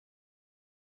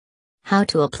How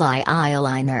to apply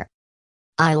eyeliner.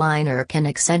 Eyeliner can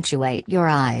accentuate your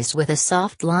eyes with a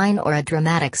soft line or a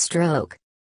dramatic stroke.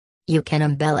 You can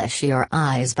embellish your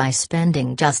eyes by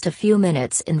spending just a few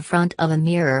minutes in front of a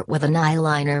mirror with an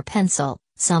eyeliner pencil,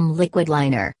 some liquid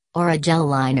liner, or a gel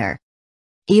liner.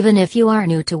 Even if you are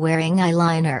new to wearing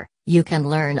eyeliner, you can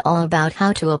learn all about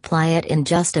how to apply it in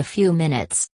just a few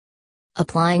minutes.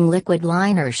 Applying liquid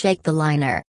liner. Shake the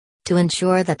liner. To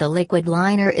ensure that the liquid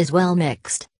liner is well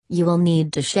mixed, you will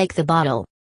need to shake the bottle.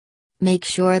 Make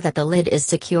sure that the lid is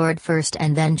secured first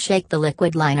and then shake the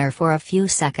liquid liner for a few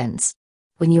seconds.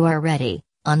 When you are ready,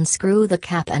 unscrew the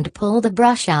cap and pull the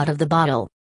brush out of the bottle.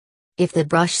 If the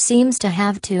brush seems to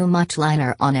have too much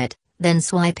liner on it, then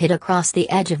swipe it across the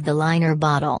edge of the liner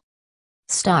bottle.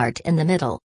 Start in the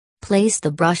middle. Place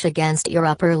the brush against your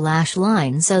upper lash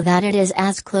line so that it is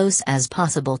as close as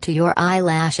possible to your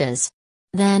eyelashes.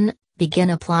 Then,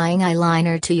 begin applying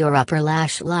eyeliner to your upper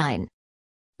lash line.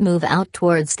 Move out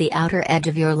towards the outer edge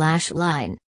of your lash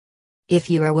line. If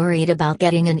you are worried about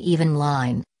getting an even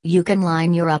line, you can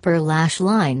line your upper lash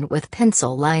line with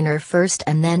pencil liner first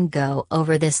and then go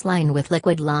over this line with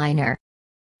liquid liner.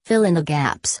 Fill in the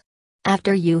gaps.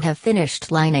 After you have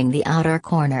finished lining the outer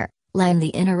corner, line the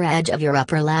inner edge of your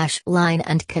upper lash line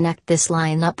and connect this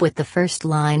line up with the first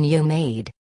line you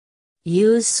made.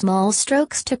 Use small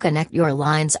strokes to connect your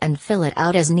lines and fill it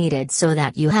out as needed so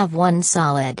that you have one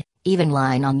solid, even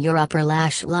line on your upper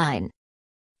lash line.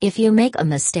 If you make a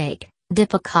mistake,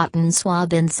 dip a cotton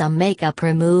swab in some makeup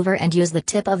remover and use the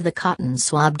tip of the cotton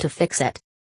swab to fix it.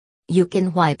 You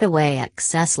can wipe away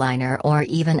excess liner or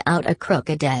even out a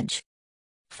crooked edge.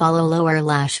 Follow lower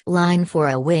lash line for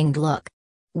a winged look.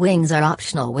 Wings are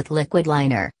optional with liquid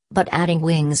liner, but adding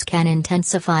wings can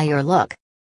intensify your look.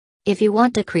 If you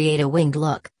want to create a winged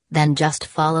look, then just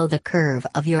follow the curve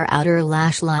of your outer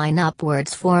lash line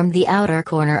upwards, form the outer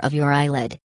corner of your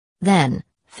eyelid. Then,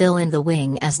 fill in the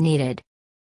wing as needed.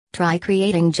 Try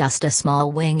creating just a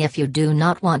small wing if you do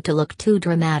not want to look too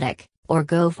dramatic, or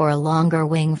go for a longer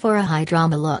wing for a high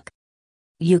drama look.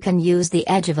 You can use the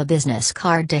edge of a business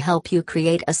card to help you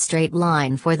create a straight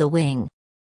line for the wing.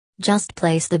 Just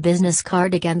place the business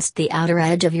card against the outer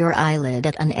edge of your eyelid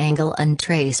at an angle and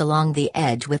trace along the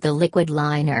edge with the liquid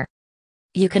liner.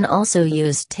 You can also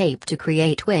use tape to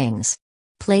create wings.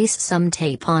 Place some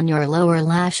tape on your lower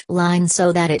lash line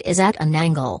so that it is at an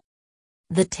angle.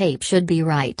 The tape should be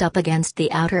right up against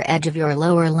the outer edge of your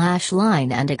lower lash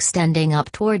line and extending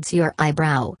up towards your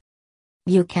eyebrow.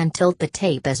 You can tilt the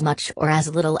tape as much or as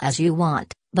little as you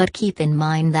want, but keep in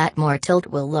mind that more tilt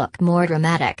will look more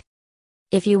dramatic.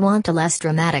 If you want a less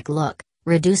dramatic look,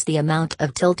 reduce the amount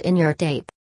of tilt in your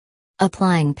tape.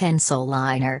 Applying pencil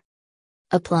liner.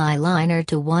 Apply liner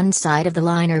to one side of the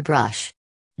liner brush.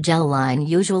 Gel line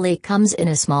usually comes in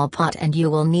a small pot and you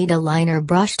will need a liner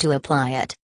brush to apply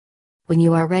it. When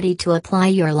you are ready to apply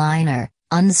your liner,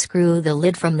 unscrew the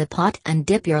lid from the pot and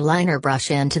dip your liner brush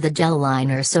into the gel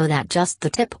liner so that just the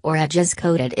tip or edge is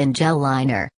coated in gel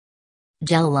liner.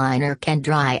 Gel liner can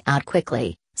dry out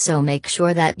quickly, so make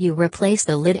sure that you replace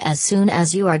the lid as soon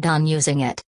as you are done using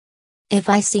it. If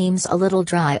eye seems a little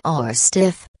dry or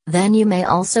stiff, then you may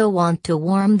also want to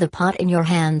warm the pot in your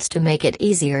hands to make it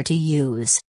easier to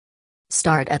use.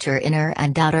 Start at your inner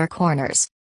and outer corners.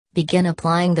 Begin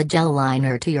applying the gel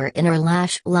liner to your inner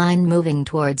lash line moving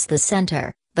towards the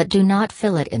center, but do not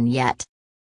fill it in yet.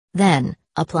 Then,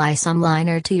 apply some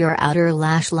liner to your outer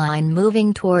lash line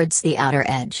moving towards the outer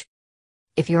edge.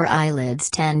 If your eyelids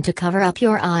tend to cover up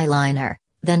your eyeliner,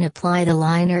 then apply the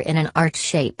liner in an arch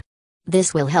shape.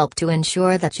 This will help to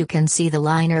ensure that you can see the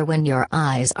liner when your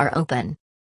eyes are open.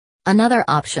 Another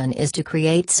option is to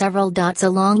create several dots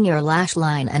along your lash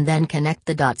line and then connect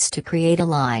the dots to create a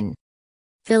line.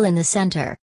 Fill in the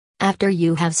center. After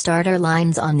you have starter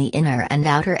lines on the inner and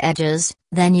outer edges,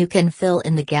 then you can fill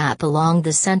in the gap along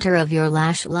the center of your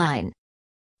lash line.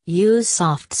 Use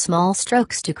soft small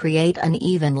strokes to create an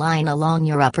even line along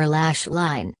your upper lash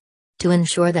line. To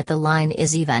ensure that the line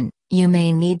is even, you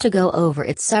may need to go over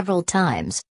it several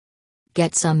times.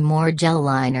 Get some more gel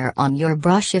liner on your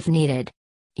brush if needed.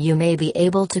 You may be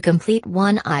able to complete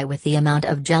one eye with the amount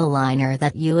of gel liner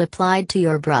that you applied to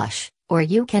your brush, or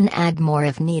you can add more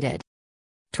if needed.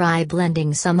 Try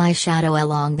blending some eyeshadow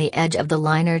along the edge of the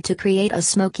liner to create a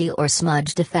smoky or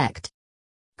smudged effect.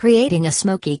 Creating a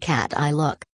smoky cat eye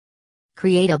look.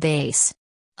 Create a base.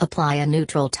 Apply a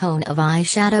neutral tone of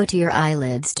eyeshadow to your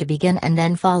eyelids to begin and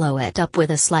then follow it up with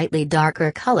a slightly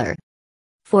darker color.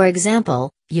 For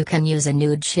example, you can use a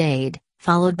nude shade,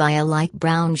 followed by a light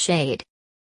brown shade.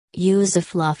 Use a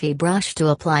fluffy brush to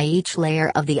apply each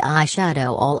layer of the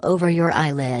eyeshadow all over your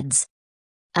eyelids.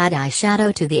 Add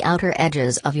eyeshadow to the outer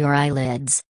edges of your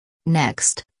eyelids.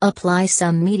 Next, apply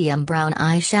some medium brown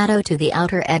eyeshadow to the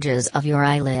outer edges of your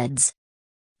eyelids.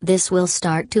 This will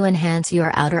start to enhance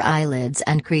your outer eyelids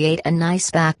and create a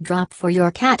nice backdrop for your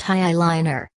cat eye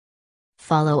eyeliner.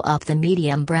 Follow up the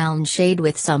medium brown shade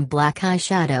with some black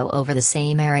eyeshadow over the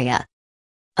same area.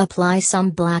 Apply some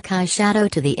black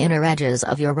eyeshadow to the inner edges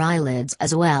of your eyelids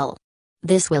as well.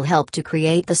 This will help to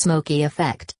create the smoky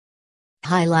effect.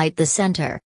 Highlight the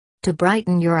center. To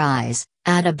brighten your eyes,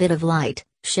 add a bit of light,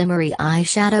 shimmery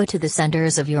eyeshadow to the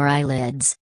centers of your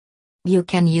eyelids. You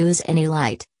can use any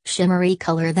light, shimmery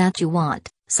color that you want,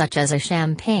 such as a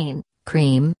champagne,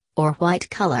 cream, or white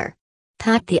color.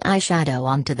 Pat the eyeshadow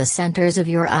onto the centers of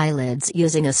your eyelids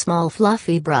using a small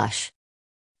fluffy brush.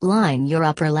 Line your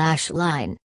upper lash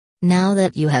line. Now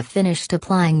that you have finished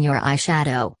applying your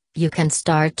eyeshadow, you can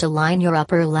start to line your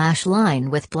upper lash line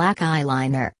with black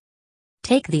eyeliner.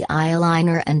 Take the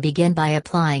eyeliner and begin by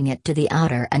applying it to the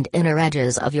outer and inner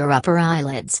edges of your upper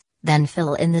eyelids, then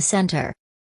fill in the center.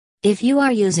 If you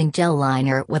are using gel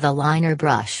liner with a liner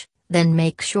brush, then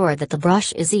make sure that the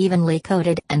brush is evenly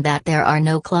coated and that there are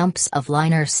no clumps of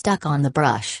liner stuck on the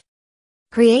brush.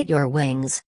 Create your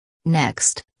wings.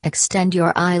 Next, extend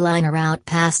your eyeliner out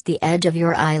past the edge of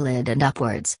your eyelid and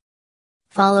upwards.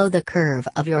 Follow the curve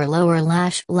of your lower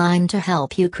lash line to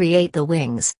help you create the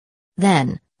wings.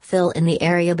 Then, fill in the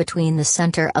area between the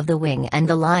center of the wing and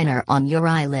the liner on your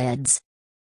eyelids.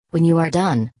 When you are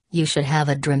done, you should have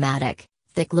a dramatic,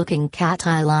 thick-looking cat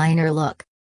eyeliner look.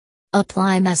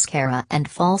 Apply mascara and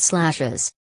false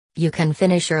lashes. You can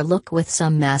finish your look with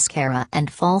some mascara and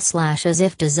false lashes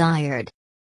if desired.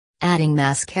 Adding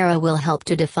mascara will help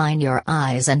to define your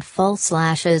eyes and false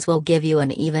lashes will give you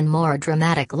an even more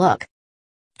dramatic look.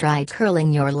 Try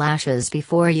curling your lashes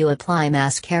before you apply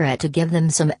mascara to give them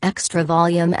some extra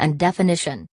volume and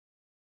definition.